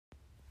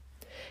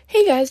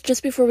Hey guys,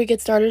 just before we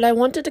get started, I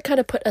wanted to kind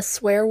of put a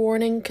swear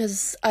warning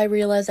because I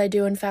realize I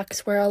do in fact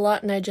swear a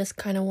lot, and I just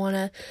kind of want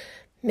to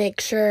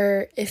make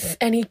sure if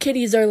any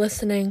kiddies are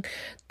listening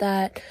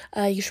that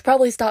you should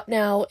probably stop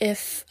now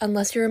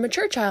unless you're a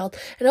mature child.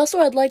 And also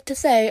I'd like to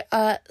say,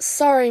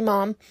 sorry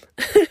mom.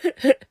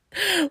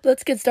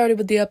 Let's get started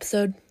with the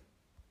episode.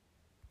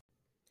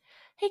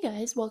 Hey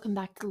guys, welcome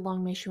back to the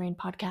Long May She Rain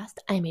podcast.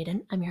 I'm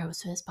Aiden. I'm your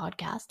host for this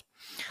podcast.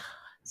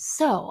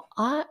 So,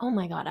 oh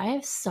my god, I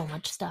have so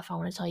much stuff I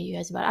want to tell you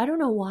guys about. I don't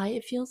know why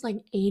it feels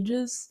like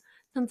ages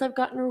since I've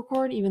gotten to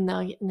record, even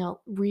though,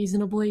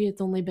 reasonably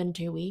it's only been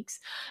 2 weeks.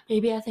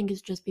 Maybe I think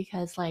it's just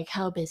because,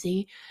 how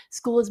busy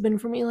school has been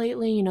for me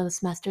lately. The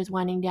semester's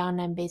winding down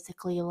and I'm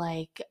basically,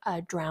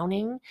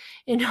 drowning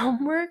in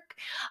homework.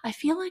 I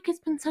feel like it's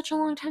been such a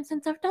long time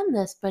since I've done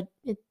this, but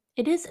it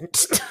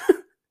isn't.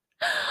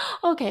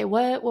 Okay,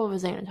 what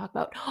was I going to talk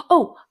about?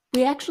 Oh,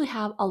 we actually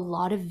have a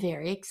lot of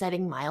very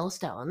exciting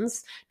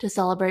milestones to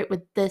celebrate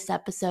with this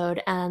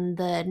episode and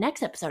the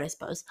next episode, I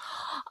suppose.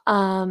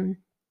 Um,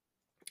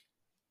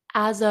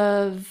 as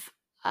of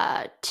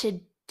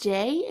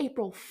today,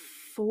 April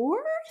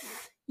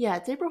 4th? Yeah,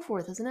 it's April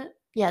 4th, isn't it?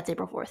 Yeah, it's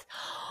April 4th.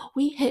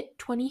 We hit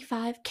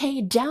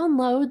 25K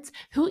downloads.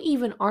 Who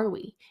even are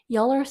we?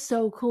 Y'all are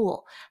so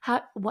cool.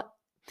 What?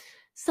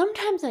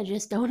 Sometimes I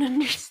just don't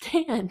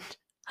understand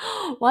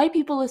why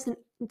people listen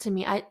to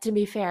me. To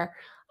be fair,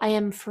 I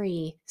am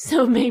free,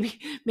 so maybe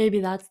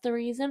that's the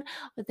reason.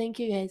 But thank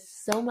you guys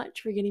so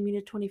much for getting me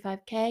to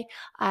 25K.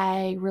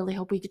 I really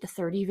hope we get to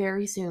 30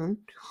 very soon.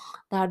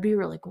 That would be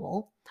really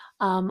cool.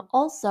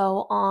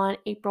 Also, on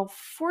April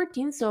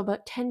 14th, so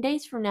about 10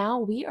 days from now,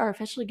 we are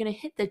officially going to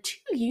hit the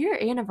 2-year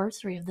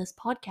anniversary of this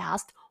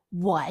podcast.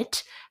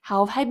 What?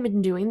 How have I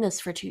been doing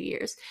this for 2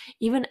 years?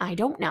 Even I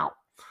don't know.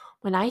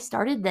 When I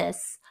started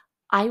this,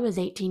 I was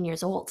 18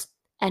 years old,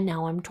 and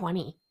now I'm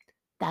 20.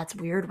 That's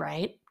weird,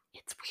 right?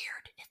 It's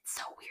weird. It's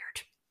so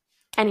weird.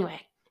 Anyway,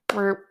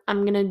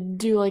 I'm gonna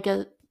do like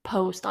a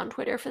post on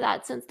Twitter for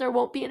that, since there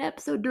won't be an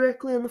episode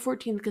directly on the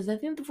 14th, because I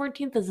think the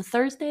 14th is a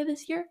Thursday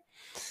this year.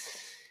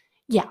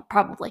 Yeah,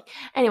 probably.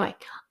 Anyway,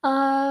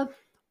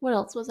 what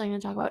else was I going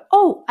to talk about?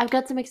 Oh, I've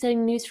got some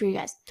exciting news for you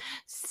guys.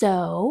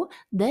 So,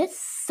 this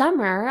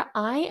summer,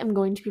 I am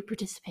going to be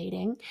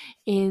participating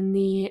in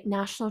the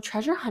National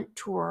Treasure Hunt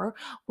Tour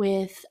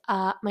with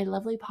my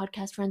lovely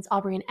podcast friends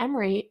Aubrey and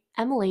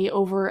Emily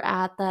over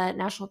at the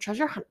National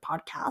Treasure Hunt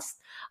podcast.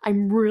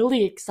 I'm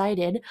really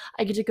excited.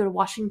 I get to go to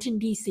Washington,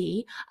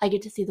 D.C. I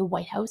get to see the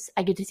White House.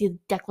 I get to see the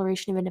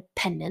Declaration of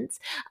Independence.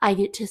 I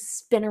get to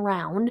spin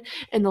around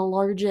in the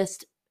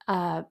largest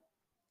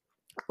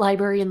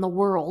library in the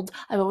world.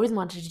 I've always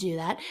wanted to do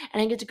that.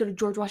 And I get to go to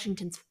George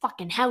Washington's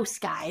fucking house,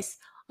 guys.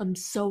 I'm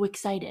so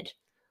excited.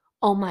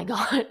 Oh my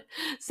god.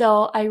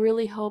 So I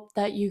really hope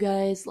that you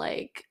guys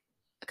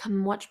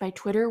come watch my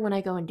Twitter when I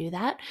go and do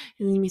that.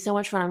 It's gonna be so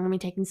much fun. I'm gonna be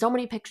taking so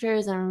many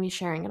pictures and I'm gonna be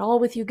sharing it all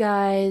with you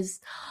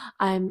guys.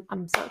 I'm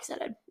so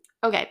excited.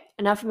 Okay,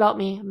 enough about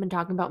me. I've been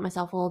talking about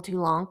myself a little too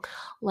long.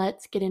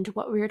 Let's get into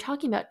what we are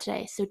talking about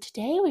today. So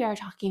today we are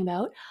talking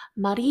about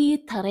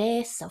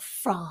Marie-Thérèse of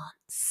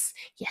France.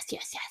 Yes.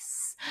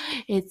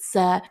 It's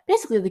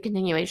basically the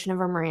continuation of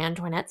our Marie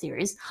Antoinette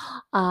series,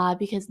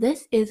 because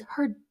this is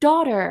her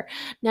daughter.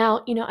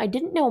 Now, I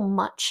didn't know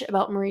much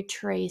about Marie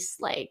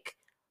Therese,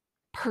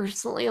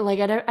 personally.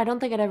 I don't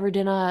think I'd ever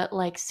done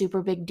a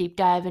super big deep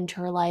dive into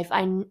her life.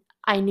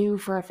 I knew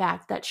for a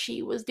fact that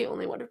she was the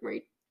only one of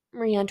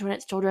Marie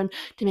Antoinette's children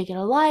to make it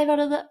alive out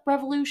of the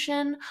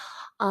revolution.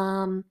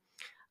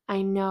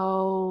 I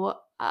know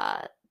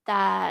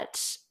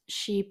that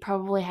she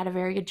probably had a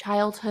very good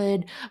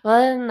childhood. But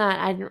other than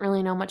that, I didn't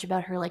really know much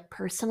about her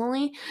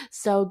personally.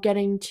 So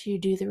getting to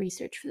do the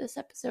research for this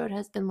episode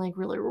has been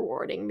really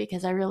rewarding,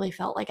 because I really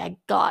felt like I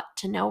got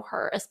to know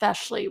her,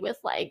 especially with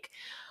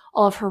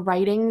all of her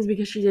writings,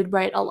 because she did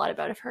write a lot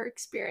about her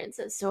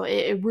experiences. So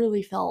it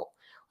really felt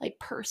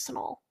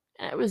personal.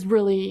 And it was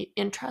really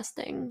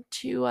interesting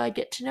to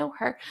get to know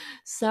her.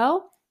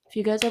 So if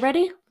you guys are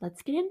ready,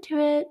 let's get into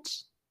it.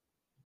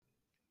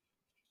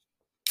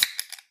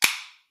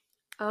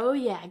 Oh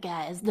yeah,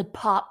 guys, the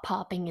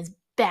popping is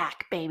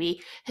back,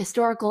 baby.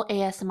 Historical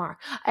ASMR.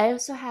 I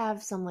also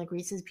have some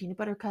Reese's peanut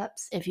butter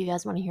cups if you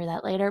guys want to hear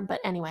that later. But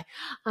anyway,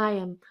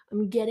 I'm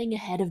getting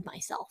ahead of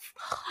myself.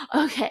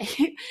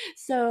 Okay,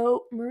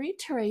 so Marie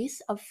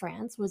Therese of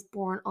France was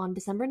born on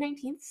December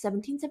 19th,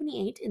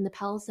 1778, in the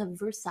Palace of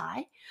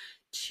Versailles,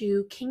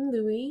 to King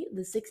Louis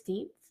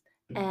XVI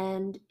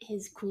and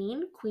his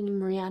Queen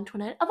Marie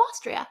Antoinette of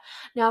Austria.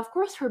 Now, of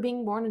course, her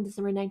being born on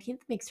December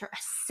 19th makes her a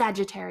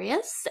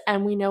Sagittarius,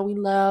 and we know we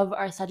love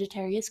our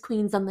Sagittarius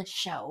queens on the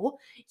show.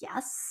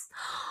 Yes.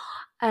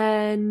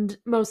 And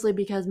mostly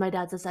because my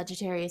dad's a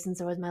Sagittarius, and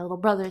so is my little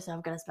brother, so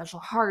I've got a special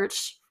heart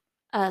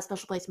a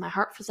special place in my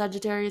heart for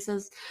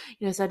Sagittariuses.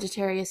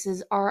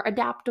 Sagittariuses are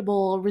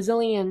adaptable,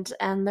 resilient,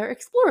 and they're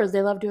explorers.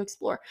 They love to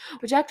explore,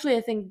 which actually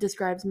I think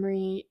describes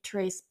Marie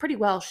Therese pretty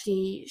well.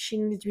 She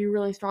needs to be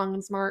really strong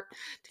and smart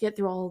to get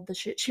through all of the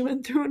shit she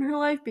went through in her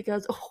life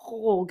because,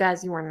 oh,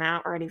 guys, you are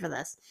not ready for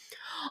this.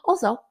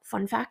 Also,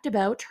 fun fact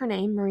about her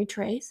name, Marie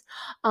Therese.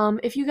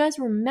 If you guys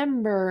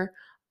remember,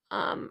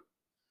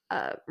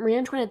 Marie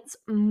Antoinette's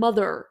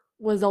mother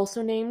was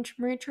also named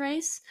Marie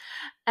Therese.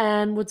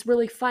 And what's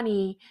really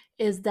funny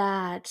is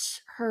that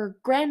her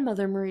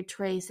grandmother, Marie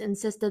Therese,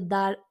 insisted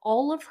that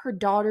all of her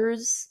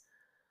daughters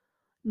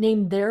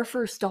named their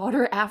first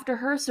daughter after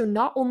her. So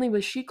not only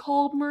was she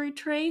called Marie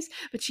Therese,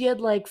 but she had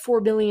like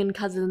 4 billion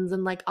cousins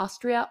in like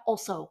Austria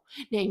also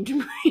named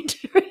Marie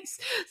Therese.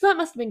 So that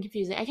must have been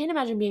confusing. I can't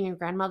imagine being a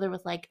grandmother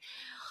with like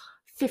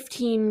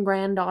 15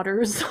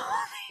 granddaughters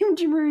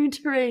named Marie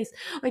Therese.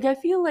 Like, I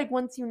feel like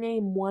once you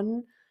name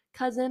one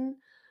cousin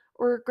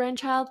or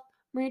grandchild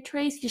Marie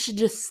Therese, you should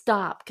just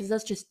stop because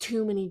that's just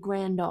too many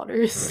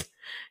granddaughters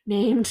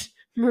named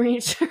Marie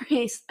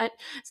Therese.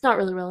 It's not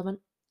really relevant.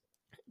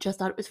 Just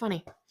thought it was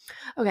funny.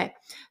 Okay,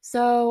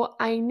 so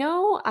I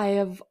know I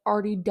have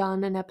already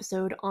done an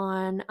episode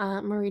on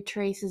Marie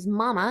Therese's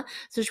mama,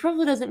 so she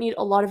probably doesn't need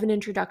a lot of an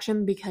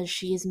introduction because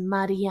she is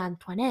Marie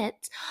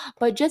Antoinette.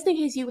 But just in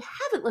case you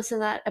haven't listened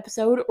to that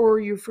episode or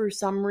you for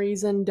some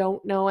reason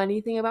don't know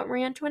anything about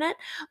Marie Antoinette,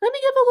 let me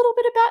give a little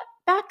bit of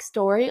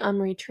backstory on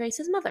Marie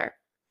Therese's mother.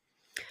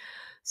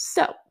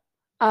 So,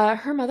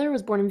 her mother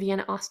was born in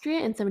Vienna, Austria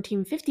in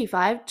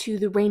 1755 to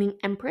the reigning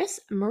empress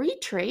Marie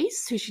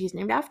Therese, who she's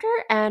named after,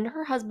 and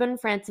her husband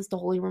Francis the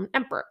Holy Roman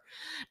Emperor.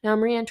 Now,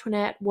 Marie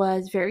Antoinette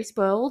was very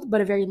spoiled, but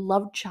a very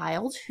loved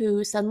child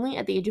who suddenly,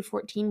 at the age of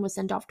 14, was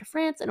sent off to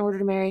France in order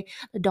to marry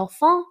the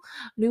Dauphin,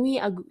 Louis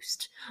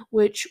Auguste,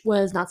 which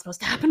was not supposed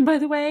to happen, by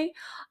the way.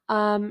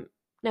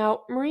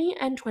 Now, Marie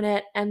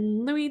Antoinette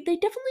and Louis, they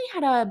definitely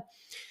had a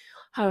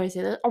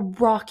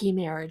rocky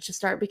marriage to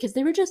start because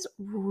they were just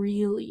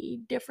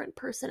really different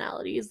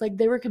personalities. Like,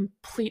 they were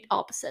complete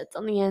opposites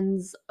on the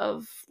ends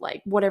of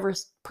like whatever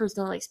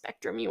personality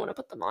spectrum you want to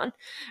put them on.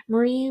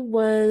 Marie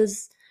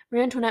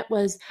Antoinette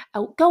was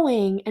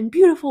outgoing and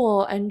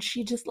beautiful, and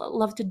she just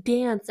loved to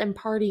dance and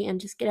party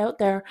and just get out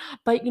there.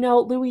 But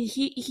Louis,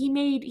 he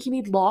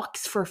made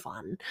locks for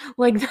fun.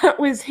 Like, that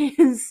was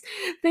his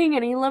thing,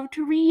 and he loved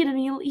to read, and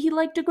he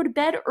liked to go to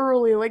bed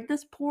early. Like,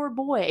 this poor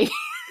boy.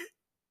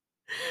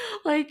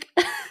 Like,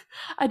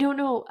 I don't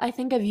know, I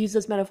think I've used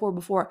this metaphor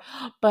before,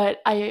 but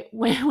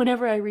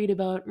whenever I read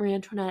about Marie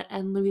Antoinette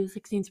and Louis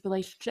XVI's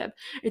relationship,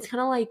 it's kind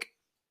of like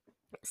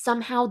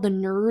somehow the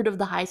nerd of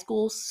the high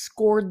school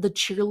scored the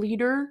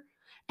cheerleader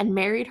and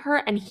married her,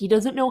 and he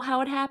doesn't know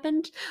how it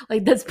happened.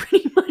 Like, that's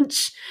pretty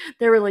much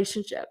their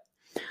relationship.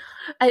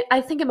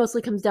 I think it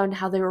mostly comes down to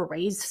how they were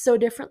raised so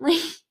differently.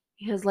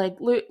 Because like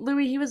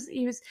Louis,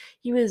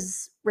 he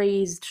was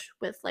raised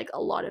with like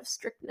a lot of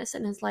strictness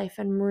in his life,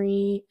 and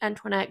Marie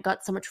Antoinette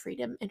got so much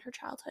freedom in her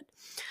childhood.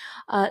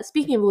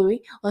 Speaking of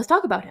Louis, let's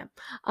talk about him.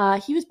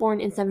 He was born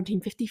in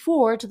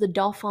 1754 to the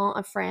Dauphin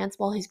of France,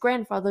 while his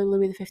grandfather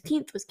Louis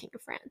XV was king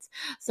of France.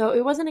 So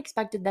it was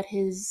expected that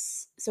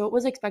his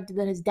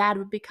dad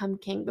would become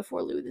king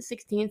before Louis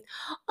XVI,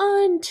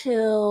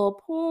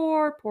 until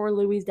poor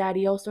Louis's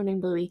daddy, also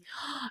named Louis,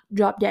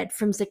 dropped dead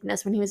from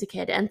sickness when he was a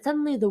kid, and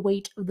suddenly the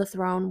weight of the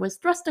throne was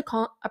thrust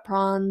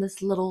upon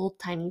this little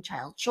tiny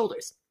child's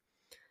shoulders.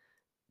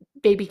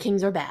 Baby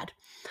kings are bad.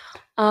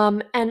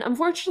 And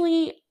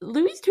unfortunately,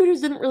 Louis'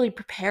 tutors didn't really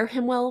prepare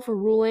him well for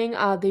ruling.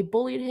 They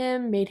bullied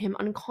him, made him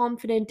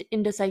unconfident,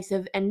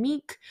 indecisive, and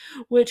meek,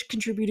 which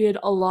contributed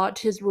a lot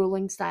to his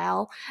ruling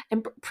style,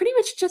 and pretty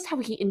much just how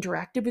he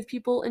interacted with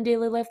people in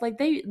daily life. Like,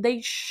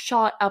 they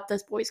shot up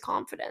this boy's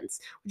confidence,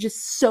 which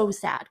is so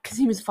sad, because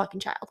he was a fucking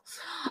child.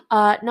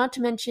 Not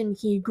to mention,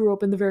 he grew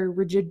up in the very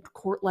rigid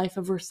court life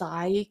of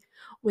Versailles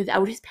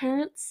without his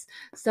parents,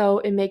 so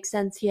it makes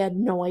sense he had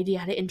no idea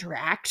how to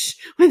interact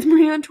with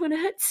Marie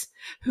Antoinette,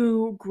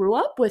 who grew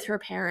up with her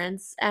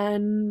parents,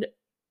 and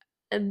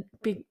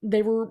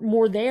they were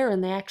more there,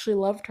 and they actually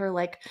loved her.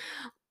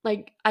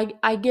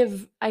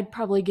 I'd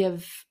probably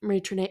give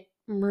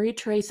Marie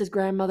Therese's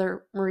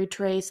grandmother, Marie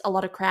Therese, a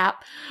lot of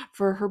crap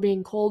for her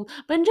being cold,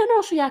 but in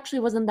general, she actually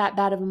wasn't that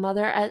bad of a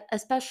mother.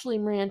 Especially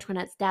Marie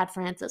Antoinette's dad,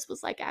 Francis,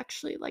 was like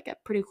actually like a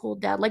pretty cool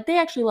dad. Like, they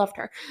actually loved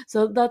her.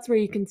 So that's where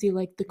you can see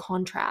like the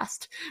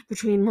contrast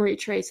between Marie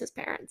Therese's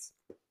parents.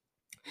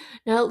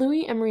 Now,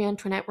 Louis and Marie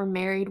Antoinette were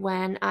married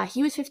when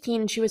he was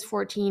 15 and she was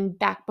 14,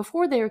 back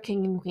before they were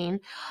king and queen,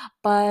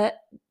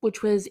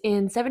 which was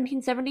in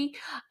 1770,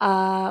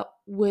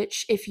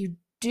 which, if you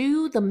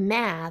do the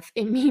math,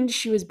 it means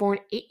she was born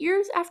 8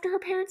 years after her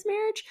parents'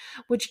 marriage,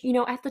 which,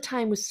 at the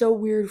time was so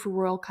weird for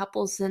royal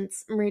couples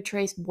since Marie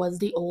Therese was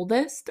the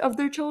oldest of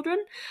their children,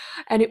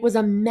 and it was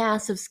a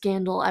massive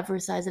scandal at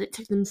Versailles that it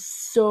took them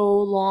so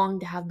long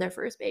to have their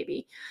first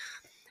baby.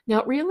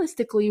 Now,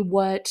 realistically,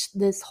 what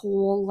this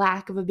whole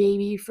lack of a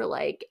baby for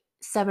like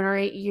 7 or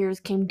 8 years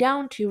came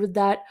down to was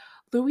that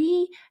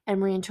Louis and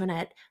Marie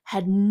Antoinette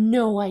had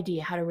no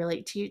idea how to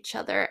relate to each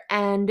other,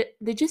 and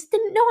they just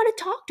didn't know how to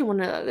talk to one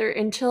another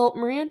until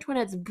Marie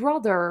Antoinette's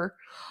brother,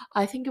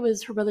 I think it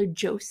was her brother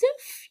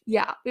Joseph?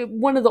 Yeah,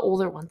 one of the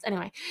older ones.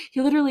 Anyway,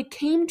 he literally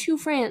came to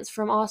France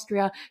from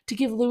Austria to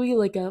give Louis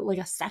like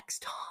a sex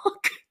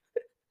talk.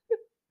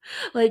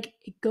 Like,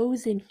 it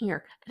goes in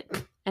here.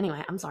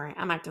 Anyway, I'm sorry,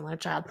 I'm acting like a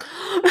child.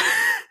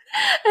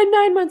 And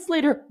 9 months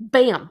later,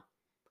 bam,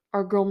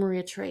 our girl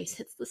Maria Therese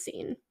hits the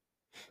scene.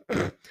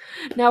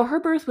 Now, her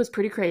birth was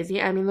pretty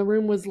crazy. I mean, the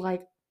room was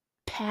like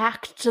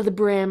packed to the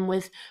brim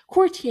with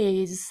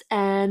courtiers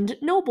and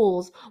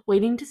nobles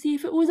waiting to see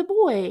if it was a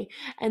boy.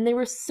 And they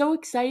were so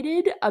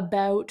excited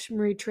about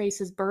Marie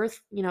Therese's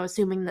birth,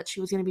 assuming that she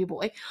was going to be a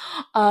boy.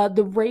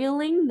 The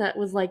railing that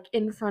was like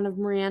in front of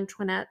Marie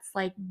Antoinette's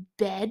like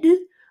bed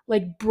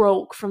like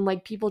broke from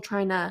like people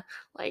trying to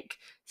like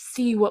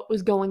see what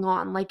was going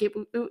on. Like it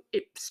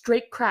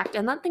straight cracked,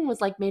 and that thing was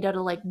like made out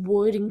of like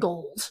wood and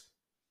gold.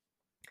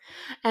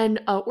 And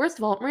worst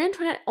of all, Marie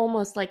Antoinette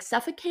almost like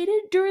suffocated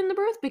during the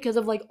birth because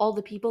of like all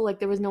the people. Like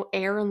there was no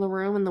air in the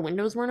room and the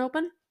windows weren't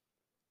open.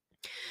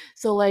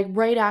 So like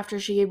right after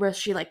she gave birth,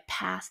 she like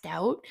passed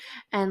out,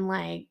 and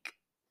like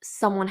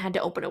someone had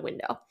to open a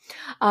window.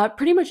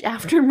 Pretty much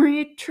after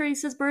Marie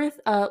Therese's birth,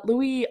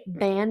 Louis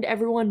banned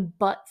everyone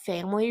but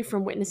family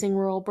from witnessing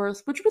royal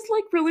births, which was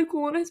like really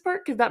cool on his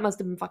part because that must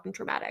have been fucking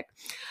traumatic.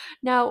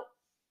 Now,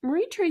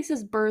 Marie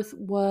Therese's birth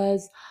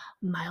was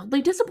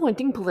mildly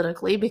disappointing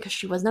politically because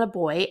she wasn't a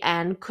boy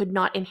and could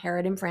not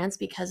inherit in France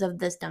because of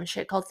this dumb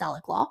shit called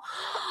Salic law.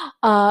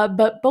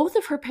 But both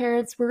of her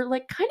parents were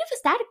like kind of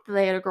ecstatic that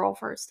they had a girl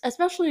first,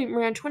 especially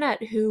Marie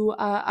Antoinette, who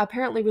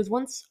apparently was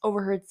once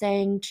overheard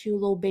saying to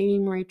little baby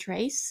Marie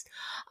Therese,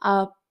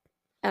 and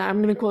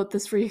I'm going to quote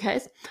this for you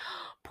guys.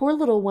 "Poor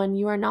little one,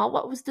 you are not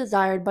what was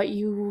desired, but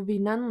you will be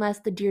none less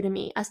the dear to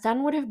me. A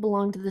son would have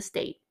belonged to the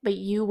state, but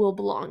you will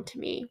belong to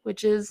me,"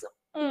 which is,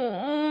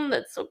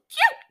 that's so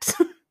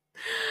cute.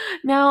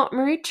 Now,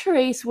 Marie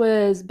Therese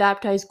was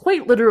baptized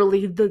quite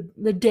literally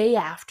the day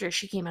after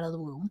she came out of the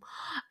womb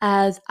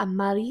as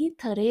Marie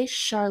Thérèse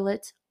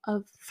Charlotte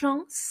of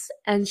France,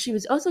 and she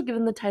was also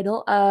given the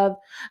title of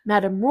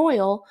Madame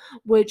Royal,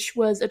 which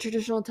was a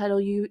traditional title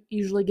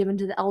usually given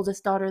to the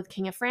eldest daughter of the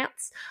King of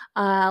France,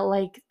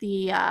 like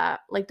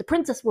the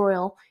Princess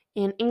Royal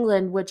in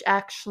England, which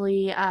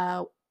actually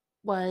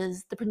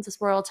was the Princess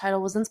Royal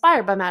title was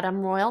inspired by Madame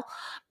Royal,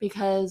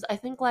 because I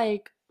think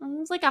like it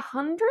was like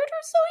 100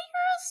 or so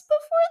years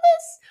before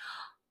this.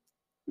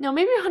 No,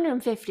 maybe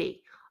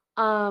 150.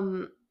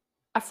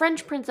 A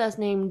French princess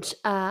named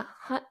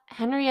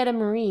Henrietta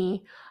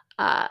Marie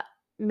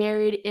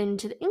married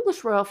into the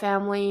English royal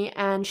family,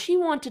 and she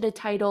wanted a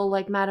title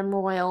like Madame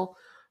Royal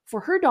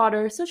for her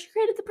daughter, so she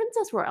created the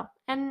Princess Royal.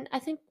 And I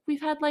think we've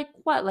had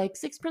like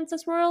 6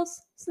 Princess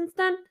Royals since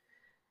then?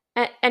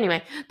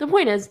 Anyway, the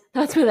point is,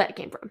 that's where that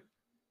came from.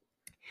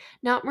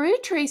 Now, Maria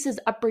Therese's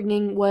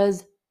upbringing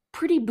was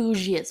pretty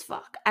bougie as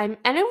fuck, and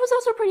it was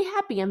also pretty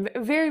happy and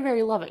very,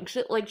 very loving.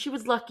 She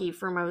was lucky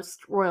for most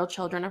royal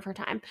children of her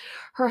time.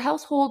 Her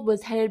household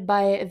was headed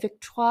by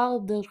Victoire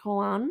de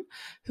Rohan,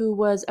 who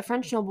was a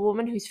French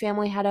noblewoman whose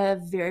family had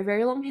a very,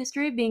 very long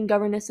history of being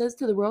governesses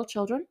to the royal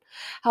children.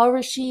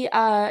 However, she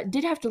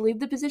did have to leave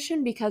the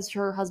position because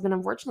her husband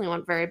unfortunately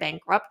went very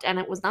bankrupt, and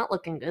it was not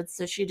looking good,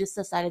 so she just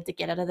decided to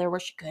get out of there where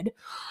she could.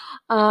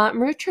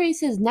 Marie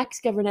Therese's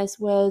next governess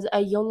was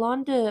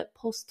Yolande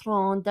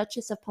Postron,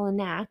 Duchess of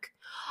Polignac,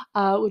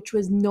 which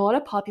was not a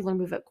popular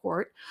move at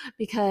court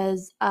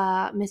because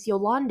Miss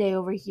Yolande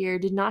over here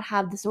did not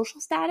have the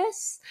social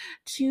status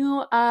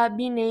to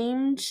be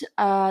named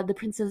the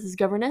princess's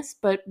governess,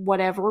 but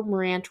whatever,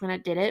 Marie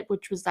Antoinette did it,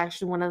 which was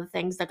actually one of the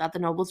things that got the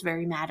nobles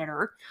very mad at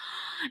her.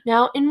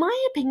 Now, in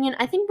my opinion,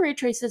 I think Marie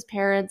Therese's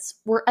parents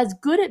were as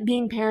good at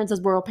being parents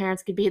as royal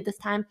parents could be at this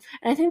time,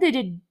 and I think they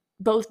did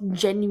both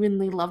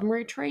genuinely love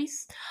Marie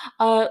Therese.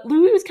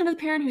 Louis was kind of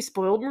the parent who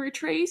spoiled Marie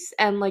Therese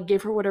and like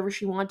gave her whatever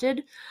she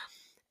wanted.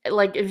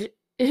 Like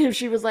if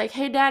she was like,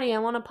 "Hey daddy, I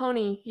want a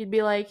pony," he'd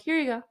be like, "Here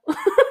you go."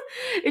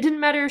 It didn't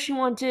matter if she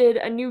wanted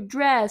a new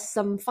dress,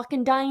 some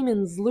fucking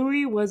diamonds.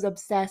 Louis was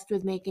obsessed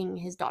with making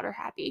his daughter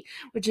happy,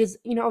 which is,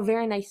 a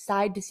very nice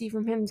side to see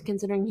from him,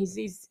 considering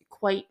he's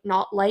quite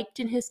not liked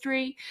in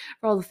history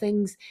for all the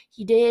things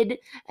he did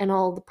and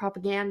all the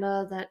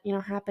propaganda that,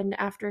 happened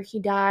after he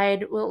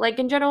died. Well, like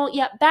in general,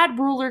 yeah, bad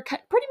ruler,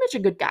 pretty much a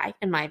good guy,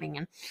 in my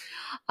opinion.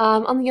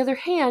 On the other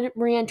hand,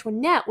 Marie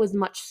Antoinette was a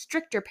much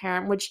stricter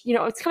parent, which,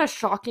 it's kind of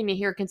shocking to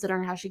hear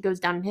considering how she goes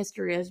down in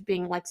history as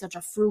being like such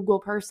a frugal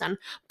person.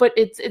 But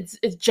it's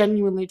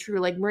genuinely true.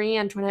 Like Marie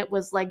Antoinette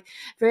was like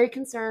very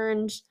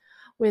concerned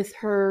with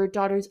her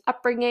daughter's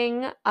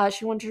upbringing.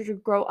 She wanted her to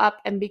grow up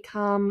and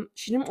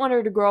she didn't want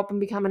her to grow up and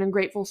become an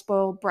ungrateful,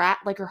 spoiled brat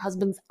like her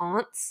husband's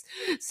aunts.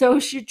 So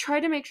she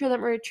tried to make sure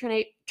that Marie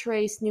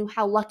Therese knew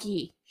how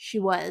lucky she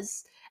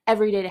was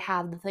every day to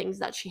have the things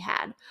that she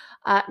had.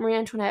 Marie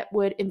Antoinette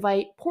would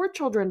invite poor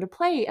children to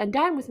play and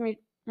dine with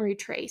Marie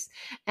Trace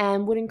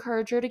and would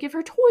encourage her to give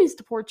her toys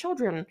to poor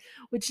children,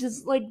 which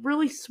is like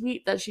really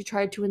sweet that she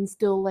tried to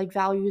instill like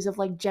values of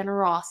like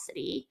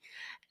generosity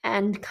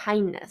and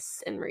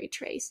kindness in Marie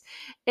Trace.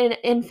 And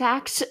in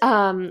fact,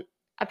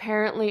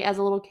 apparently as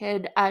a little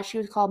kid, she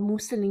was called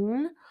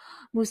Mousseline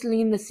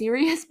the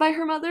Serious by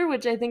her mother,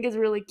 which I think is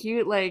really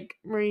cute. Like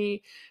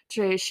Marie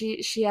Trace,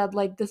 she had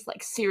like this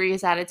like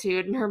serious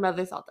attitude, and her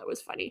mother thought that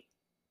was funny.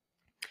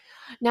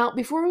 Now,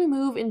 before we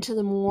move into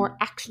the more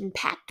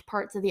action-packed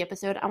parts of the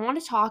episode, I want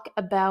to talk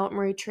about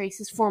Marie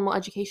Trace's formal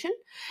education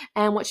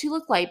and what she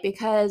looked like,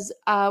 because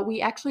we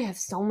actually have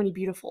so many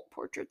beautiful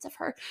portraits of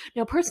her.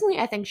 Now, personally,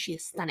 I think she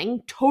is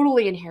stunning,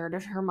 totally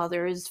inherited her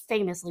mother's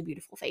famously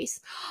beautiful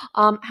face.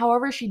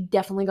 However, she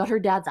definitely got her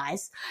dad's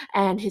eyes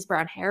and his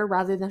brown hair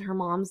rather than her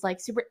mom's like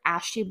super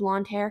ashy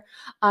blonde hair.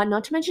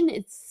 Not to mention,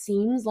 it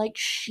seems like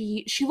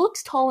she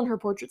looks tall in her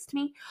portraits to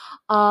me.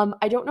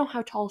 I don't know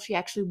how tall she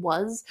actually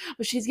was,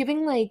 but she's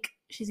giving like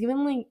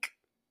 5'9",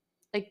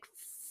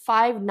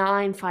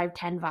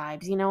 5'10"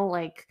 vibes, you know,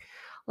 like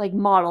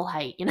model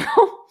height, you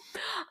know.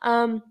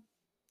 um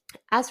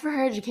as for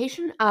her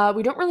education,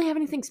 we don't really have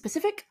anything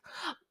specific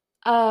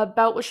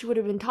about what she would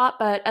have been taught,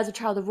 but as a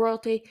child of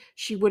royalty,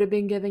 she would have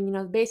been given, you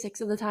know, the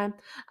basics of the time.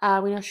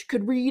 We know she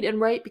could read and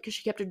write because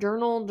she kept a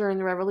journal during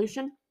the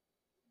Revolution,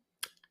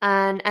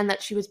 and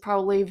that she was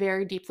probably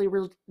very deeply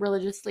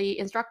religiously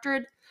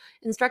instructed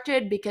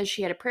because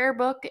she had a prayer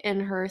book in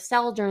her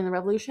cell during the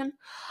Revolution.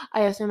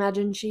 I also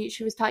imagine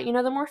she was taught, you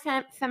know, the more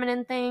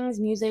feminine things: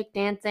 music,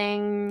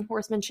 dancing,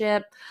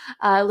 horsemanship,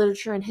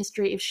 literature, and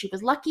history if she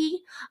was lucky.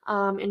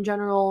 In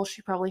general,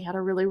 she probably had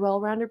a really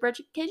well-rounded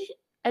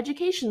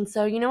education.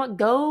 So you know what,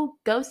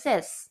 go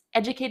sis,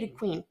 educated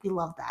queen. We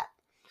love that.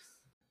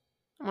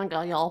 Oh my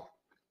god, y'all,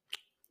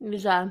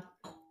 these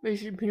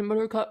peanut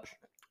butter cups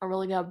are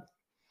really good.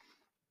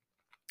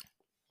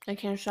 I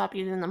can't stop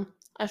eating them.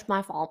 That's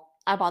my fault.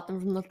 I bought them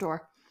from the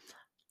store.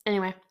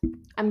 Anyway,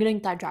 I'm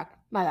getting sidetracked.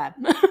 My bad.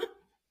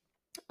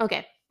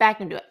 Okay,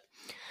 back into it.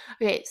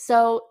 Okay,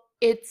 so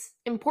it's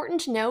important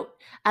to note,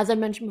 as I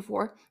mentioned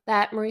before,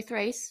 that Marie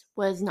Thérèse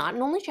was not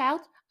an only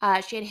child.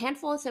 She had a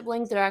handful of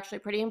siblings that are actually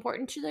pretty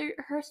important to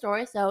her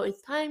story, so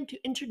it's time to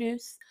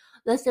introduce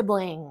the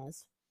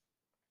siblings.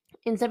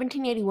 In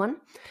 1781,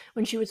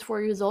 when she was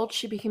 4 years old,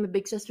 she became a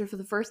big sister for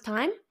the first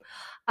time.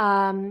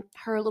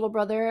 Her little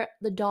brother,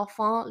 the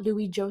Dauphin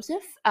Louis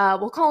Joseph,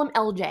 we'll call him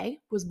LJ,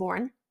 was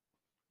born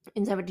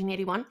in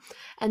 1781.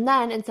 And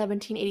then in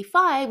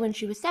 1785, when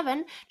she was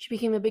 7, she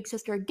became a big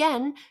sister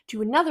again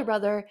to another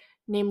brother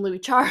named Louis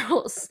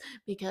Charles,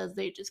 because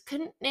they just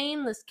couldn't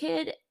name this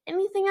kid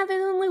anything other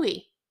than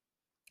Louis.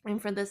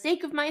 And for the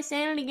sake of my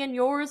sanity and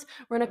yours,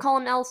 we're going to call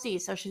him LC.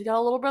 So she's got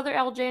a little brother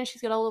LJ and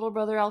she's got a little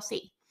brother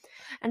LC.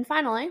 And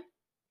finally,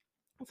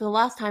 for the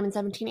last time in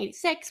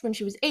 1786, when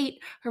she was 8,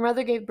 her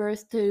mother gave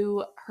birth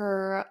to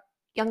her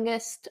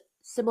youngest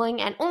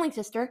sibling and only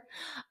sister,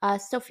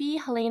 Sophie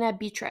Helena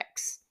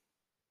Beatrix.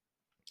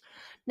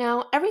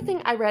 Now,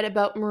 everything I read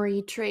about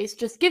Marie Trace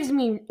just gives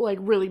me, like,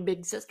 really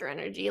big sister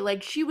energy.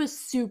 Like, she was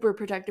super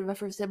protective of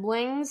her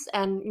siblings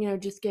and, you know,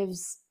 just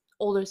gives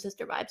older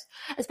sister vibes,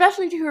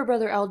 especially to her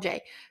brother LJ,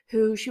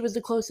 who she was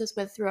the closest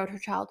with throughout her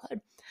childhood.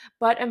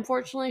 But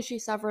unfortunately, she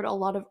suffered a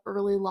lot of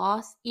early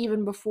loss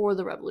even before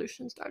the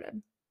revolution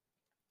started.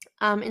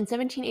 In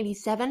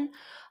 1787,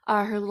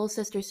 her little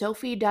sister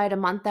Sophie died a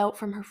month out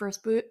from her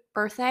first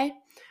birthday,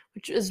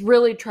 which is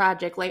really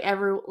tragic.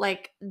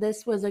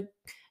 This was a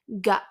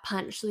gut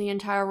punch to the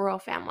entire royal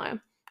family,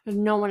 because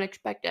no one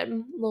expected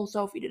little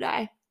Sophie to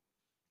die.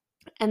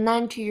 And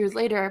then 2 years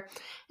later,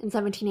 in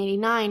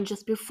 1789,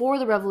 just before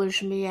the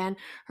revolution began,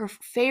 her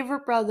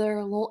favorite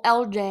brother, little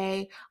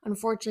LJ,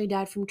 unfortunately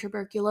died from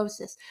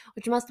tuberculosis,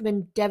 which must have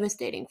been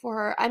devastating for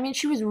her. I mean,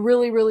 she was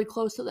really, really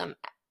close to him.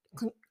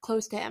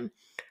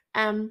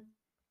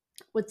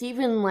 What's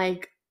even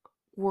like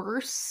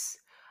worse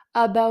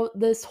about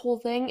this whole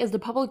thing is the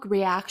public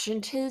reaction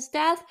to his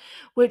death,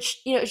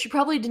 which, you know, she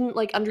probably didn't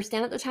like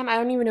understand at the time. I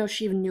don't even know if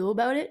she even knew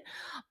about it.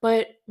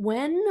 But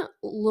when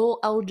little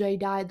LJ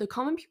died, the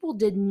common people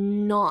did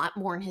not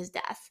mourn his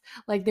death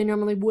like they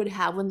normally would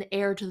have when the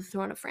heir to the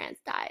throne of France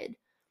died.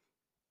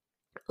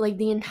 Like,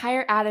 the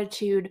entire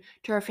attitude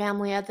to her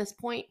family at this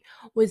point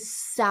was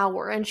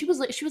sour, and she was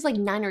like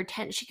 9 or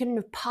 10. She couldn't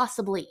have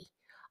possibly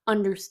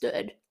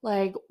understood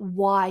like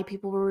why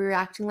people were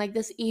reacting like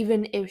this,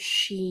 even if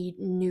she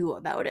knew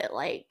about it.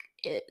 Like,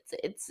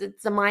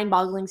 it's a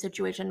mind-boggling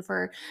situation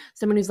for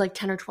someone who's like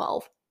 10 or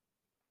 12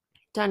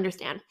 to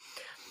understand.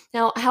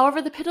 Now,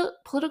 however, the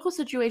political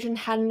situation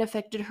hadn't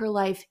affected her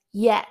life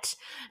yet.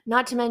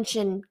 Not to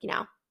mention, you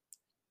know,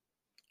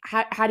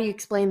 how do you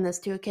explain this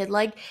to a kid?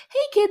 Like, hey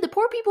kid, the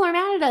poor people are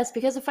mad at us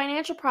because of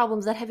financial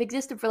problems that have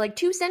existed for like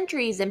 2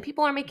 centuries, and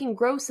people are making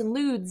gross and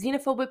lewd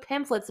xenophobic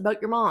pamphlets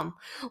about your mom.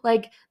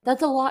 Like,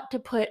 that's a lot to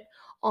put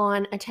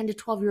on a 10 to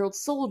 12-year-old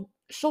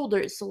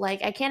shoulders. So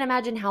like, I can't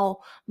imagine how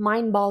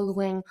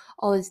mind-boggling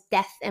all this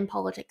death and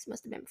politics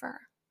must have been for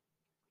her.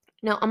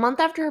 Now, a month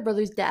after her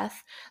brother's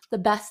death, the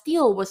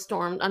Bastille was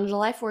stormed on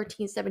July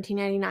 14th,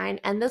 1799,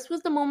 and this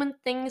was the moment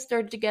things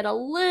started to get a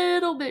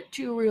little bit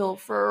too real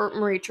for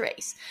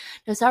Marie-Therese.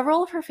 Now,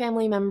 several of her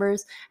family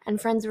members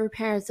and friends of her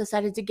parents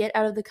decided to get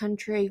out of the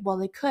country while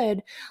they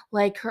could,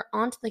 like her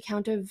uncle,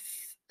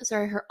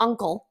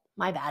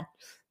 my bad,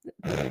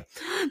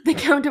 the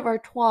Count of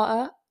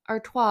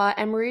Artois,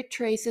 and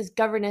Marie-Therese's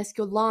governess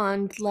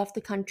Yolande left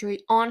the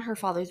country on her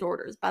father's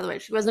orders. By the way,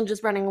 she wasn't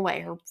just running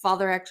away. Her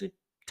father actually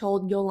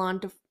told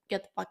Yolande to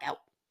get the fuck out.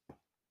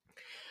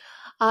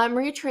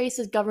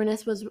 Marie-Therese's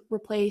governess was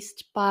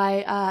replaced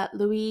by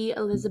Louise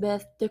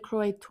Elizabeth de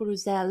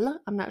Croix-Touzel.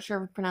 I'm not sure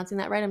if I'm pronouncing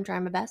that right. I'm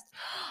trying my best.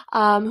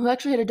 Who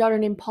actually had a daughter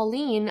named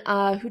Pauline,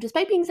 who,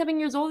 despite being 7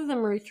 years older than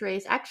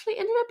Marie-Therese, actually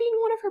ended up being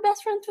one of her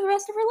best friends for the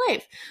rest of her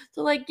life.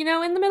 So, like, you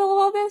know, in the middle of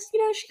all this,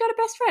 you know, she got a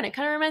best friend. It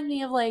kind of reminds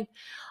me of, like,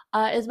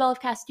 Isabel of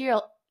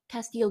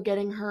Castile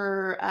getting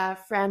her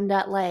friend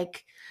at,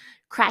 like,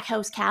 Crack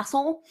House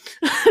Castle.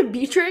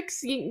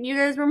 Beatrix, you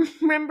guys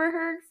remember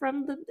her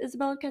from the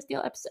Isabella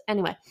Castile episode?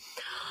 Anyway,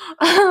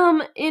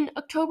 in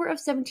October of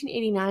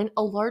 1789,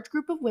 a large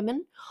group of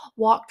women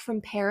walked from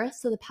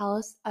Paris to the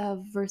Palace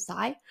of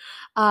Versailles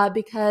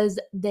because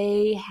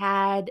they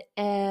had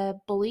a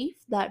belief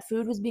that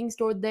food was being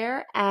stored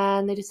there,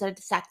 and they decided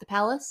to sack the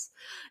palace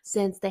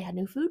since they had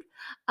no food.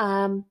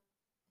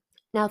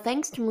 Now,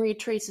 thanks to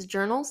Marie-Therese's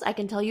journals, I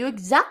can tell you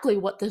exactly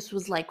what this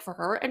was like for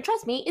her, and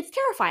trust me, it's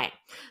terrifying.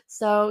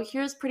 So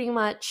here's pretty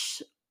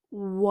much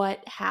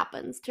what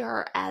happens to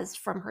her as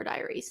from her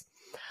diaries.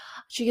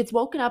 She gets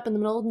woken up in the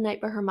middle of the night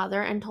by her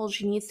mother and told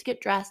she needs to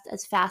get dressed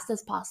as fast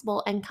as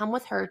possible and come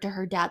with her to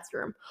her dad's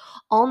room.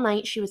 All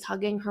night, she was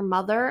hugging her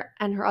mother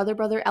and her other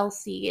brother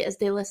Elsie as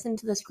they listened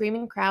to the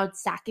screaming crowd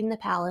sacking the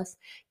palace,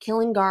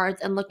 killing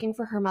guards, and looking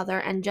for her mother,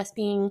 and just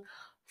being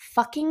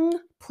fucking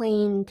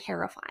plain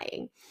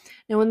terrifying.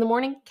 Now, when the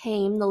morning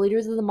came, the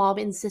leaders of the mob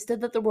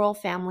insisted that the royal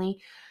family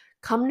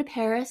come to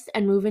Paris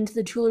and move into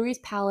the Tuileries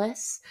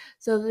Palace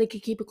so that they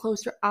could keep a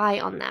closer eye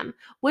on them,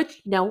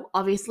 which, you know,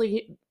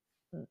 obviously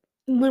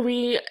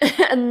Louis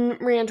and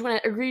Marie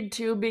Antoinette agreed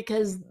to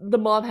because the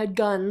mob had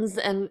guns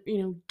and,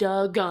 you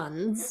know,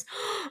 guns.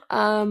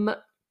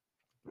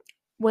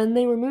 When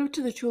they were moved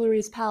to the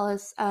Tuileries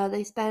Palace,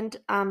 they spent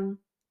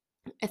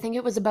I think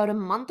it was about a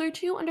month or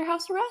two under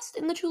house arrest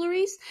in the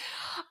Tuileries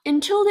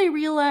until they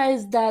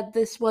realized that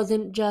this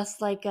wasn't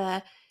just like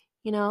a,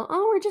 you know,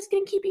 oh, we're just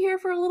going to keep you here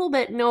for a little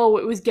bit. No,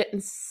 it was getting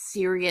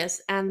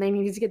serious and they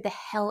needed to get the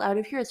hell out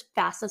of here as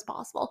fast as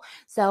possible.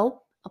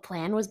 So a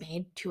plan was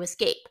made to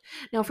escape.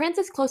 Now,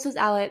 France's closest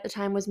ally at the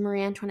time was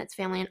Marie Antoinette's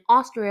family in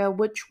Austria,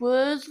 which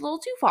was a little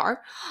too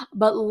far,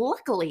 but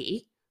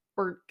luckily,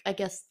 or I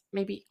guess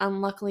maybe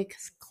unluckily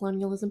because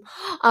colonialism,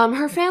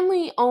 her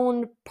family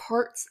owned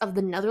parts of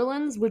the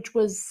Netherlands, which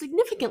was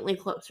significantly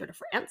closer to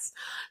France.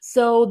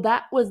 So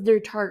that was their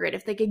target.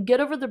 If they could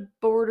get over the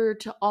border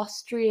to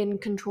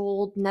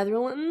Austrian-controlled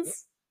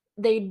Netherlands,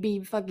 they'd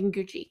be fucking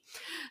Gucci.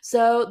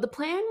 So the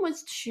plan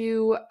was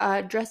to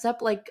dress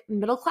up like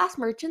middle-class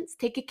merchants,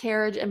 take a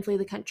carriage, and flee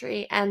the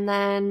country, and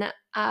then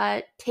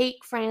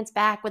take France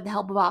back with the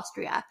help of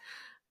Austria.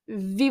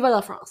 Viva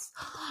la France.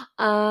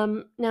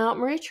 Now,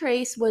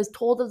 Marie-Therese was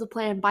told of the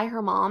plan by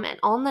her mom, and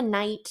on the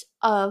night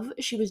of,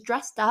 she was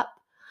dressed up,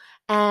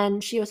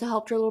 and she also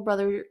helped her little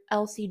brother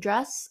Elsie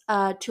dress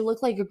to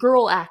look like a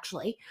girl,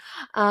 actually.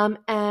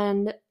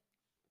 And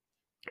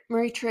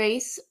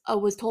Marie-Therese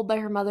was told by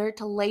her mother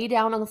to lay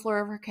down on the floor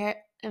of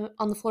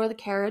the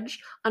carriage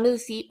under the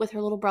seat with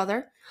her little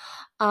brother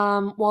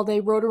while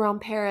they rode around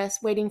Paris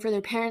waiting for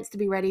their parents to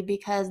be ready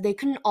because they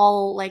couldn't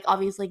all, like,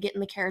 obviously get in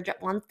the carriage at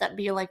once. That'd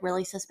be, like,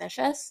 really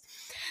suspicious.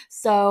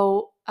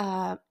 So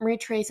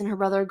Marie-Therese and her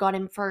brother got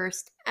in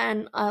first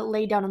and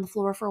laid down on the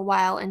floor for a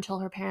while until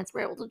her parents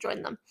were able to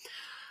join them.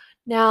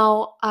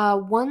 Now,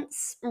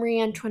 once Marie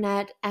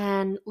Antoinette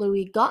and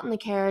Louis got in the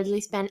carriage,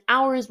 they spent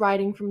hours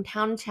riding from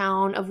town to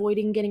town,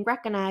 avoiding getting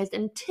recognized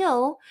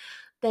until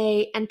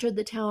they entered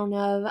the town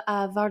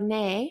of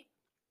Varnay,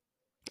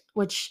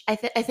 which I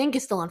think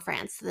is still in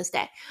France to this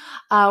day,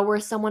 where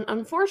someone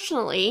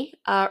unfortunately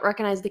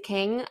recognized the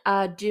king.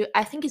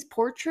 I think his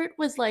portrait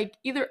was like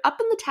either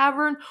up in the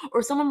tavern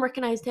or someone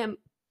recognized him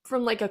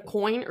from like a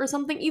coin or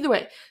something. Either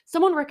way,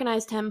 someone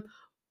recognized him,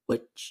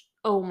 which,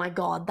 oh my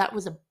god, that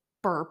was a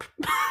burp.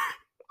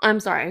 I'm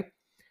sorry.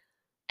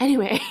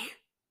 Anyway,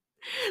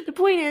 the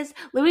point is,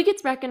 Louis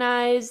gets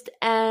recognized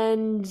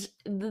and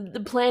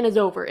the plan is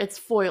over. It's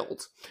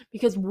foiled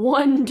because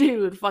one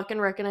dude fucking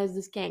recognized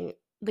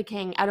the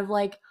king out of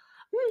like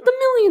the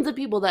millions of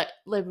people that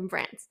live in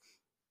France.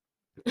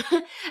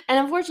 And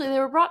unfortunately, they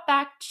were brought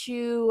back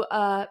to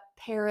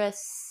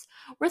Paris,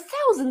 where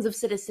thousands of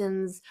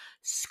citizens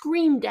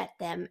screamed at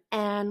them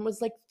and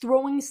was like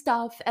throwing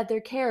stuff at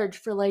their carriage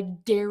for like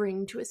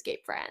daring to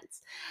escape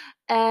France.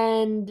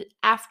 And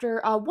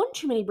after one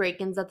too many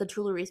break-ins at the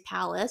Tuileries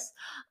Palace,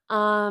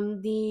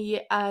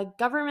 the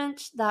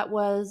government that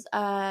was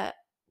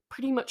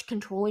pretty much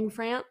controlling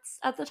France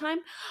at the time,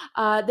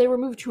 they were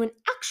moved to an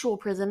actual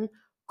prison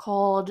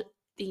called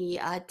the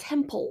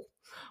Temple.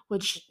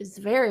 which is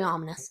very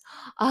ominous.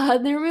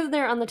 They were moved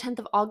there on the 10th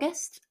of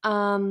August,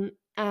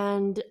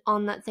 and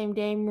on that same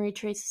day, Marie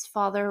Therese's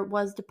father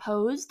was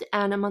deposed,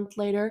 and a month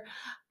later,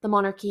 the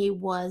monarchy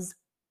was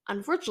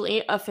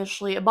unfortunately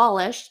officially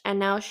abolished, and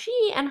now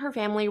she and her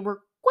family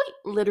were quite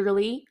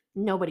literally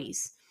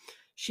nobodies.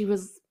 She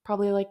was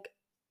probably like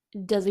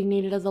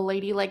designated as a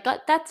lady. Like,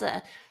 that's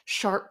a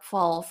sharp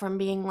fall from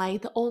being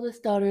like the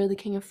oldest daughter of the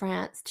King of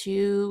France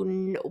to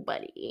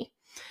nobody.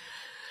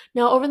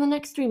 Now, over the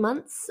next 3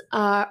 months,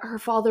 her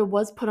father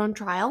was put on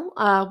trial,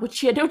 which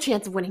he had no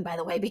chance of winning, by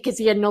the way, because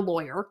he had no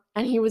lawyer,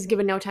 and he was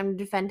given no time to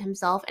defend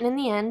himself. And in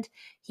the end,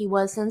 he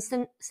was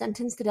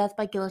sentenced to death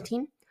by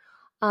guillotine.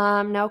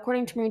 Now,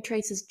 according to Marie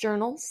Therese's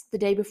journals, the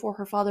day before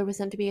her father was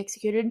sent to be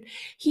executed,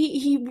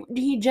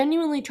 he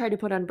genuinely tried to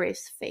put on a brave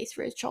face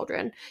for his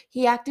children.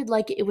 He acted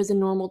like it was a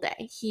normal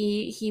day.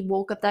 He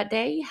woke up that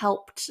day,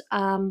 helped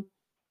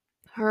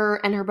her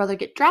and her brother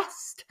get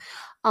dressed,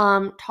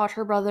 taught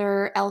her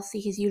brother Elsie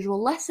his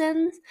usual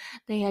lessons.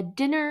 They had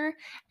dinner,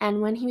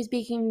 and when he was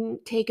being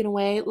taken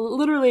away,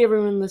 literally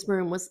everyone in this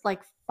room was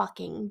like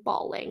fucking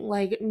bawling.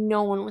 Like,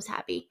 no one was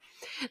happy.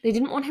 They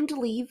didn't want him to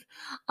leave,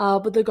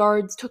 but the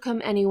guards took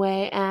him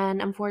anyway, and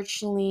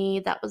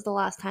unfortunately, that was the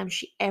last time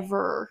she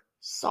ever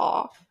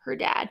saw her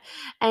dad.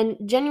 And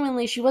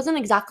genuinely, she wasn't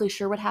exactly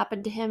sure what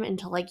happened to him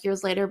until like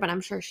years later, but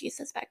I'm sure she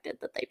suspected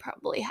that they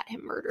probably had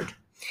him murdered.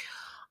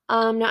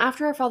 Now,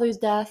 after her father's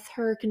death,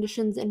 her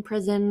conditions in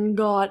prison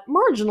got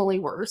marginally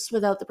worse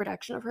without the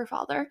protection of her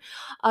father.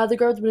 The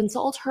guards would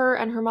insult her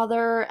and her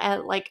mother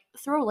and like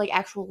throw like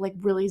actual like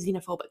really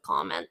xenophobic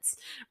comments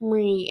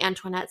Marie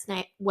Antoinette's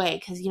way,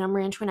 because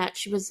Marie Antoinette,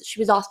 she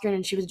was Austrian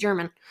and she was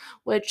German,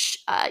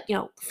 which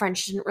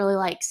French didn't really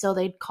like, so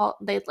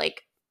they'd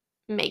like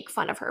make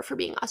fun of her for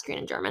being Austrian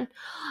and German.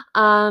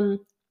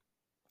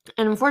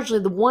 And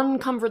unfortunately, the one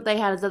comfort they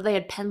had is that they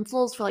had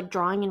pencils for like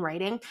drawing and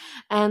writing,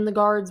 and the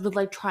guards would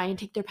like try and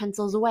take their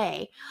pencils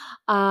away.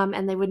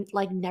 And they would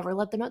like never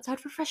let them outside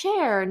for fresh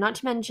air. Not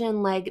to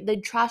mention, like,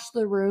 they'd trash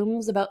the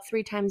rooms about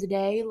 3 times a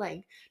day,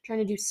 like trying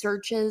to do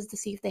searches to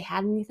see if they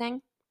had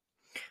anything.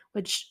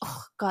 Which,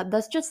 oh god,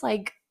 that's just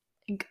like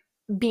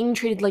being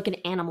treated like an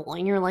animal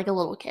and you're like a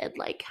little kid.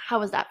 Like,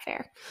 how is that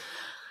fair?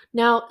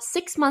 Now,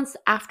 6 months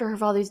after her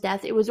father's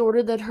death, it was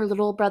ordered that her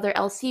little brother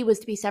Elsie was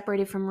to be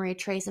separated from Marie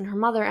Therese and her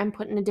mother and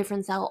put in a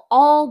different cell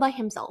all by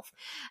himself.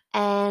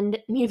 And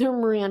neither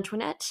Marie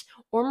Antoinette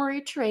or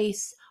Marie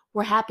Therese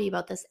were happy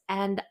about this.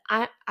 And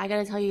I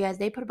gotta tell you guys,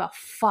 they put up a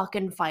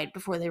fucking fight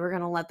before they were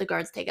gonna let the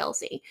guards take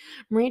Elsie.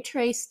 Marie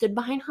Therese stood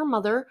behind her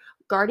mother,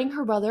 guarding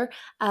her brother,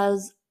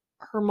 as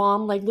her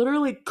mom, like,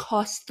 literally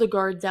cussed the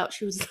guards out.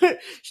 She was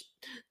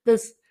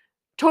this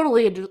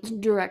totally a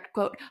direct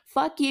quote.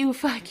 Fuck you,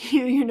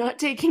 you're not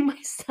taking my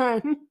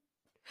son.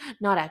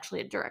 Not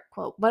actually a direct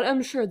quote, but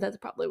I'm sure that's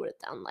probably what it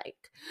sounded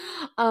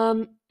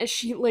like.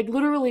 She, like,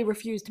 literally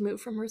refused to move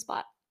from her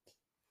spot.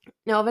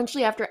 Now,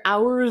 eventually, after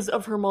hours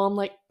of her mom,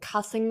 like,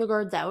 cussing the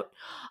guards out,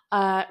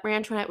 Marie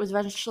Antoinette was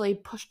eventually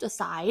pushed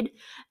aside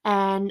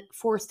and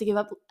forced to give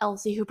up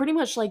Elsie, who pretty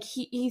much, like,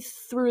 he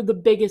threw the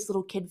biggest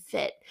little kid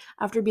fit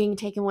after being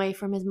taken away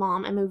from his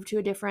mom and moved to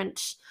a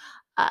different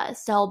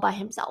cell by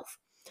himself.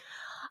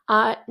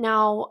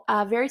 Now,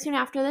 very soon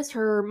after this,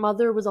 her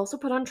mother was also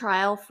put on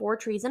trial for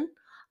treason.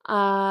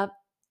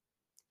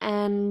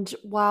 And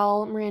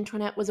while Marie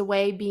Antoinette was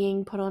away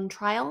being put on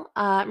trial,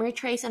 Marie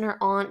Therese and her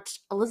aunt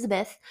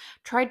Elizabeth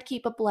tried to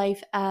keep up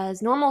life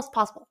as normal as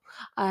possible.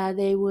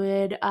 They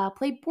would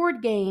play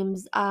board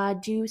games,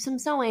 do some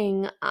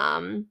sewing,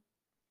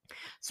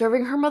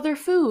 serving her mother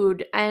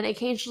food, and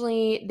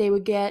occasionally they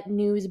would get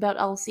news about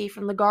Elsie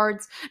from the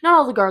guards. Not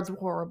all the guards were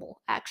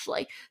horrible,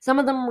 actually. Some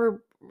of them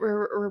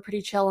were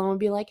pretty chill and would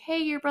be like, hey,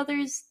 your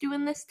brother's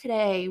doing this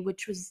today,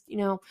 which was,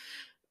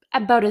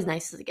 about as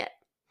nice as it gets.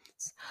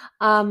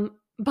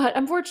 But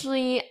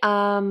unfortunately,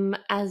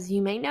 as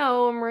you may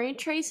know, Marie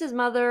Therese's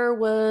mother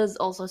was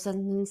also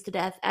sentenced to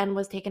death and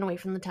was taken away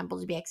from the temple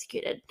to be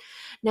executed.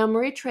 Now,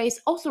 Marie Therese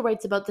also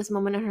writes about this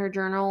moment in her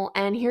journal,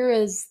 and here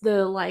is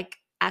the, like,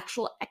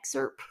 actual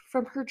excerpt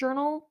from her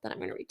journal that I'm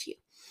going to read to you.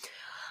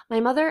 My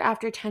mother,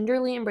 after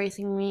tenderly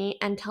embracing me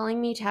and telling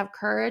me to have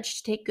courage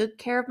to take good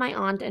care of my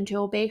aunt and to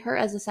obey her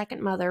as a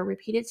second mother,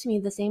 repeated to me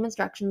the same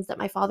instructions that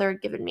my father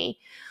had given me.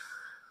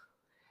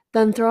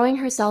 Then, throwing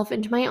herself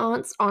into my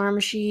aunt's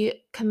arms,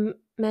 she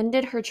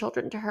commended her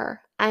children to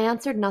her. I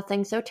answered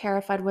nothing, so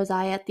terrified was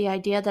I at the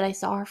idea that I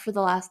saw her for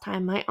the last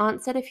time. My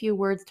aunt said a few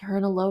words to her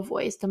in a low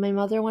voice, then my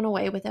mother went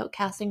away without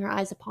casting her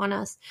eyes upon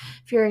us,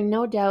 fearing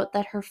no doubt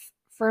that her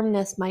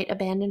firmness might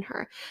abandon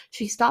her.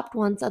 She stopped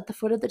once at the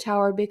foot of the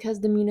tower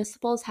because the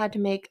municipals had to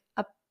make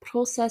a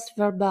procès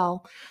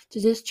verbal to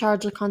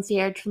discharge the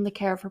concierge from the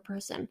care of her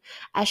person.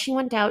 As she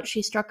went out,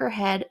 she struck her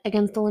head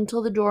against the lintel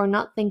of the door,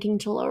 not thinking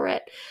to lower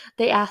it.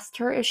 They asked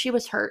her if she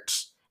was hurt,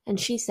 and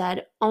she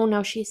said, "Oh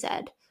no," she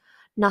said,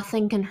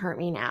 "nothing can hurt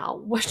me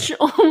now," which,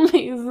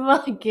 only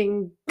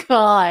fucking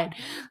God,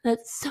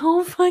 that's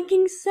so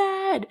fucking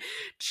sad.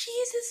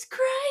 Jesus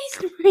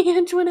Christ, Marie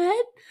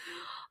Antoinette.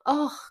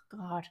 Oh,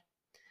 God.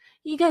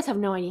 You guys have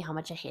no idea how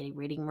much I hated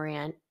reading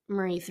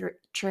Marie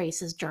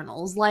Therese's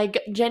journals. Like,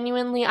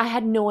 genuinely, I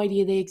had no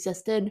idea they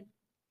existed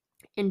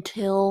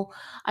until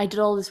I did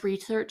all this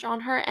research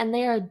on her, and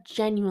they are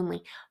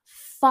genuinely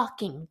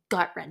fucking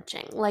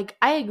gut-wrenching. Like,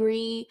 I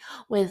agree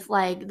with,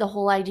 like, the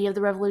whole idea of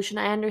the revolution.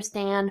 I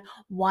understand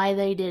why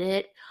they did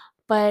it,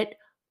 but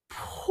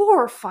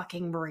poor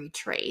fucking Marie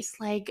Trace.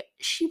 Like,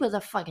 she was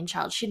a fucking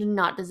child. She did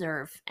not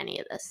deserve any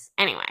of this.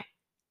 Anyway.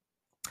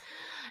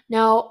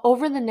 Now,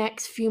 over the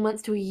next few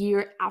months to a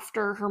year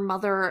after her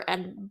mother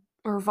and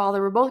her father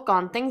were both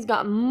gone, things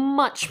got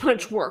much,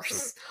 much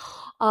worse.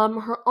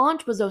 Her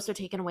aunt was also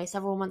taken away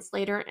several months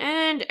later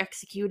and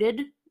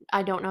executed.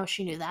 I don't know if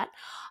she knew that.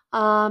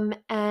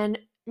 And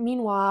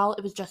meanwhile,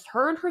 it was just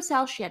her and her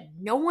cell. She had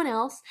no one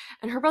else,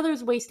 and her brother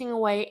was wasting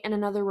away in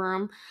another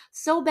room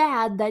so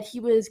bad that he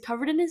was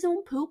covered in his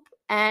own poop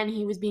and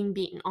he was being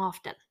beaten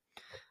often,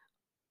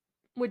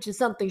 which is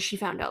something she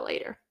found out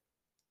later.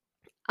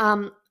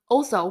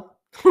 Also,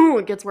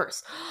 it gets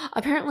worse.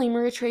 Apparently,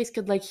 Marie Trace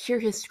could, like, hear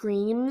his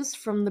screams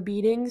from the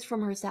beatings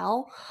from her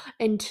cell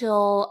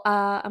until,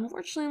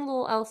 unfortunately,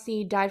 little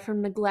Elsie died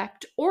from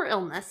neglect or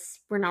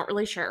illness. We're not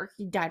really sure.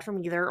 He died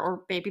from either,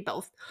 or maybe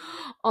both,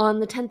 on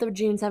the 10th of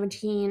June,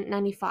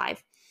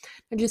 1795.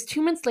 And just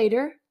 2 months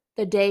later,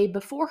 the day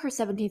before her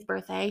 17th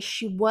birthday,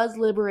 she was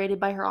liberated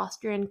by her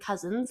Austrian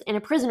cousins in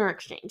a prisoner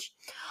exchange.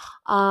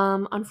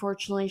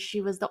 Unfortunately,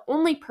 she was the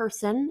only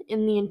person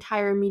in the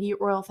entire immediate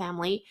royal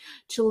family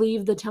to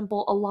leave the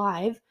temple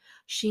alive.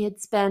 She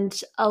had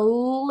spent a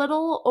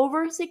little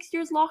over 6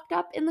 years locked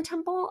up in the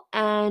temple,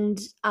 and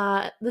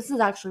this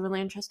is actually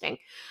really interesting.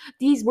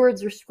 These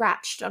words were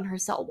scratched on her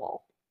cell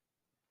wall.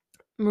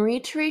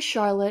 Marie-Therese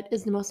Charlotte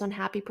is the most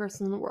unhappy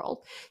person in the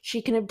world.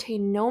 She can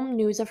obtain no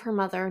news of her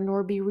mother,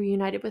 nor be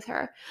reunited with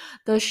her,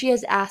 though she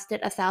has asked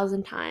it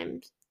 1,000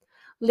 times.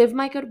 Live,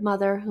 my good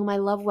mother, whom I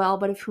love well,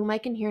 but of whom I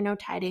can hear no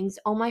tidings.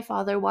 O my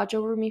Father, watch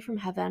over me from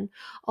heaven.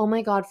 O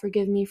my God,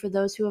 forgive me for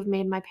those who have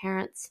made my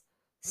parents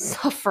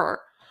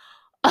suffer.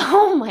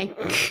 Oh my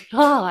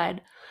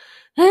God.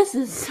 This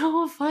is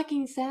so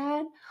fucking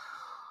sad.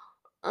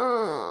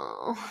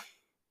 Oh.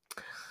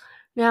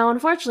 Now,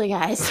 unfortunately,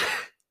 guys,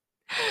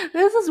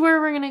 this is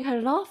where we're going to cut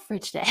it off for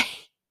today.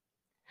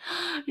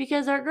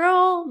 Because our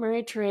girl,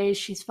 Marie Therese,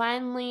 she's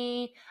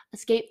finally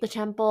escaped the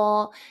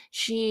temple.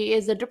 She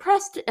is a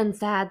depressed and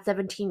sad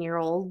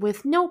 17-year-old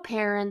with no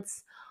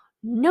parents,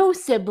 no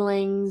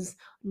siblings,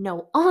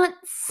 no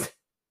aunts,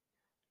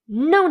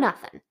 no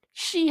nothing.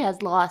 She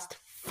has lost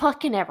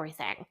fucking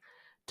everything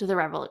to the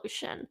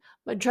revolution.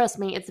 But trust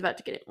me, it's about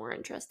to get more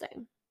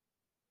interesting.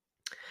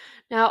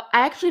 Now,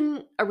 I actually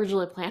didn't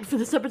originally plan for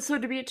this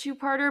episode to be a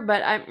two-parter,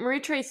 but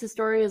Marie Therese's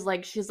story is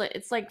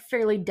it's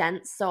fairly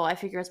dense, so I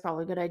figure it's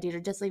probably a good idea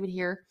to just leave it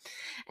here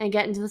and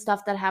get into the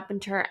stuff that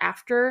happened to her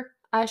after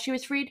she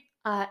was freed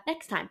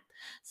next time.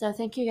 So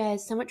thank you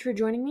guys so much for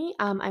joining me.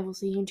 I will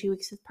see you in 2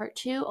 weeks with part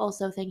 2.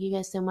 Also, thank you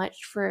guys so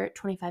much for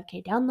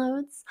 25k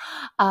downloads,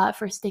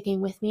 for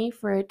sticking with me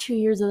for 2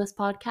 years of this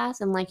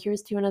podcast, and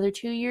here's to another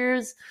 2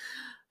 years.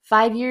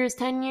 5 years,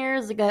 10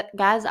 years,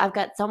 guys, I've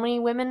got so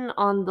many women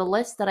on the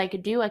list that I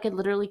could do. I could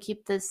literally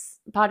keep this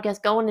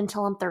podcast going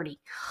until I'm 30.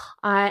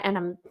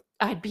 And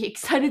I'd be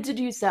excited to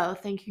do so.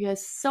 Thank you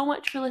guys so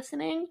much for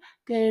listening.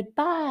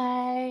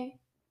 Goodbye.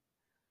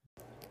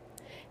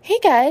 Hey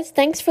guys,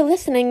 thanks for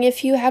listening.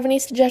 If you have any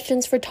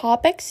suggestions for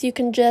topics, you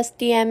can just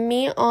DM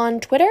me on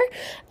Twitter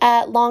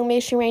at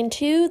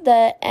longmationrain2.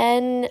 The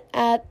N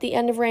at the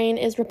end of rain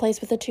is replaced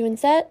with a 2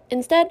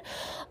 instead.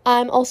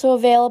 I'm also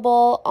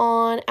available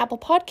on Apple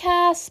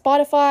Podcasts,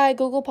 Spotify,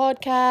 Google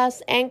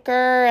Podcasts,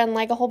 Anchor, and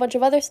a whole bunch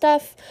of other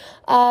stuff.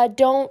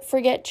 Don't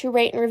forget to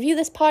rate and review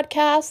this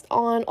podcast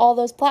on all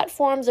those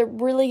platforms. It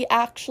really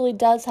actually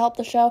does help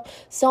the show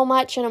so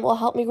much, and it will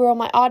help me grow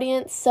my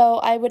audience. So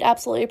I would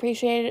absolutely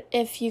appreciate it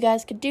if you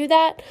guys could do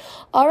that.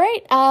 All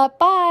right,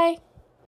 bye.